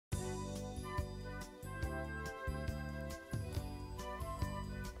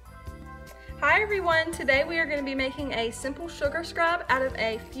Hi everyone, today we are going to be making a simple sugar scrub out of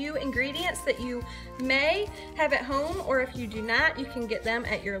a few ingredients that you may have at home, or if you do not, you can get them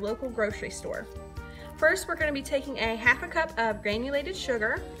at your local grocery store. First, we're going to be taking a half a cup of granulated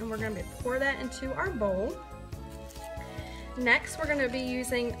sugar and we're going to pour that into our bowl. Next, we're going to be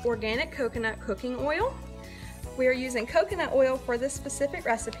using organic coconut cooking oil. We are using coconut oil for this specific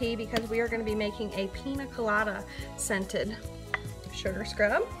recipe because we are going to be making a Pina Colada scented sugar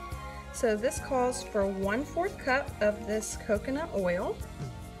scrub. So this calls for 1/4 cup of this coconut oil.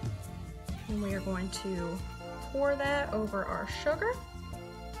 And we are going to pour that over our sugar.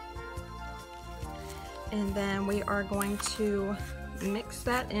 And then we are going to mix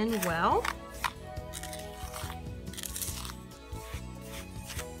that in well.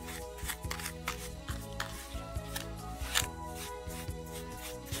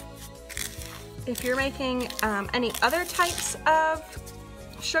 If you're making any other types of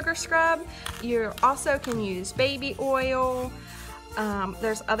sugar scrub, you also can use baby oil.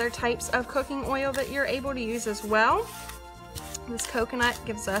 There's other types of cooking oil that you're able to use as well. This coconut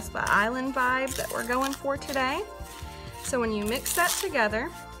gives us the island vibe that we're going for today. So when you mix that together,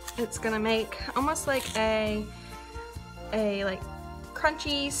 it's gonna make almost like a like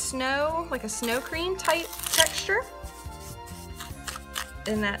crunchy snow, like a snow cream type texture.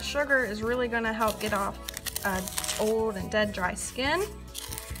 And that sugar is really gonna help get off old and dead dry skin.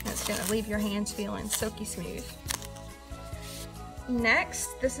 And it's gonna leave your hands feeling silky smooth.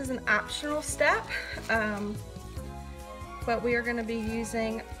 Next, this is an optional step, but we are gonna be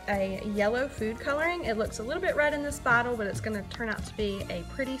using a yellow food coloring. It looks a little bit red in this bottle, but it's gonna turn out to be a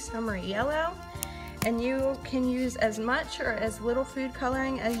pretty summery yellow. And you can use as much or as little food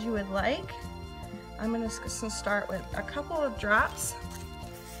coloring as you would like. I'm just gonna start with a couple of drops.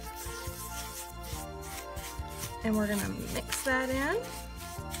 And we're gonna mix that in.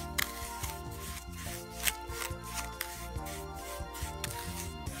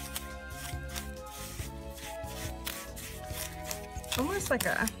 Almost like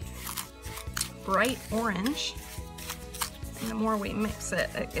a bright orange. And the more we mix it,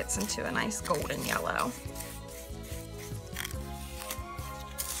 it gets into a nice golden yellow.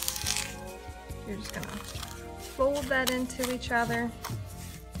 You're just gonna fold that into each other.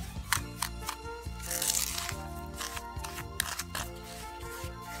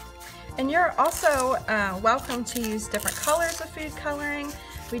 And you're also welcome to use different colors of food coloring.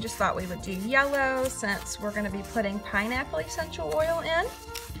 We just thought we would do yellow since we're going to be putting pineapple essential oil in.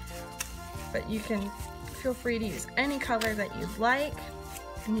 But you can feel free to use any color that you'd like,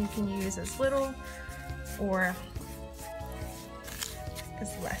 and you can use as little or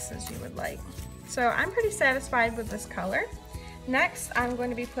as less as you would like. So I'm pretty satisfied with this color. Next, I'm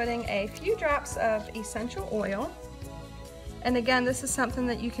going to be putting a few drops of essential oil. And again, this is something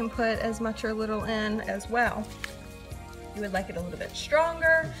that you can put as much or little in as well. If you would like it a little bit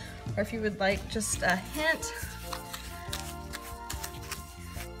stronger, or if you would like just a hint.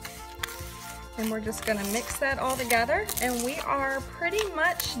 And we're just gonna mix that all together, and we are pretty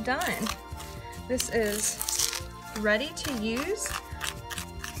much done. This is ready to use.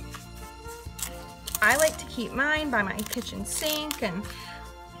 I like to keep mine by my kitchen sink and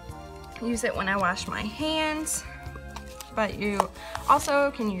use it when I wash my hands. But you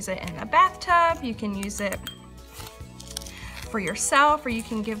also can use it in a bathtub, you can use it for yourself, or you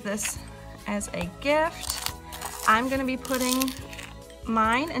can give this as a gift. I'm gonna be putting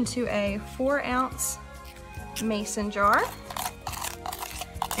mine into a 4-ounce mason jar.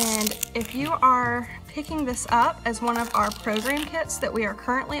 And if you are picking this up as one of our program kits that we are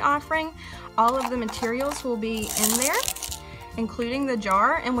currently offering, all of the materials will be in there, including the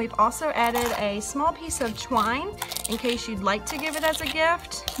jar. And we've also added a small piece of twine in case you'd like to give it as a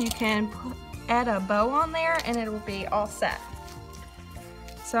gift. You can add a bow on there and it will be all set.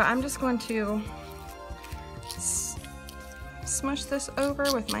 So I'm just going to smush this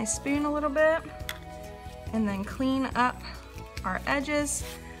over with my spoon a little bit and then clean up our edges.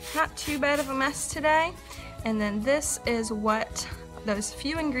 Not too bad of a mess today. And then this is what those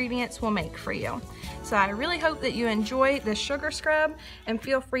few ingredients will make for you. So I really hope that you enjoy this sugar scrub and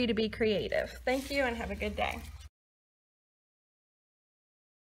feel free to be creative. Thank you and have a good day.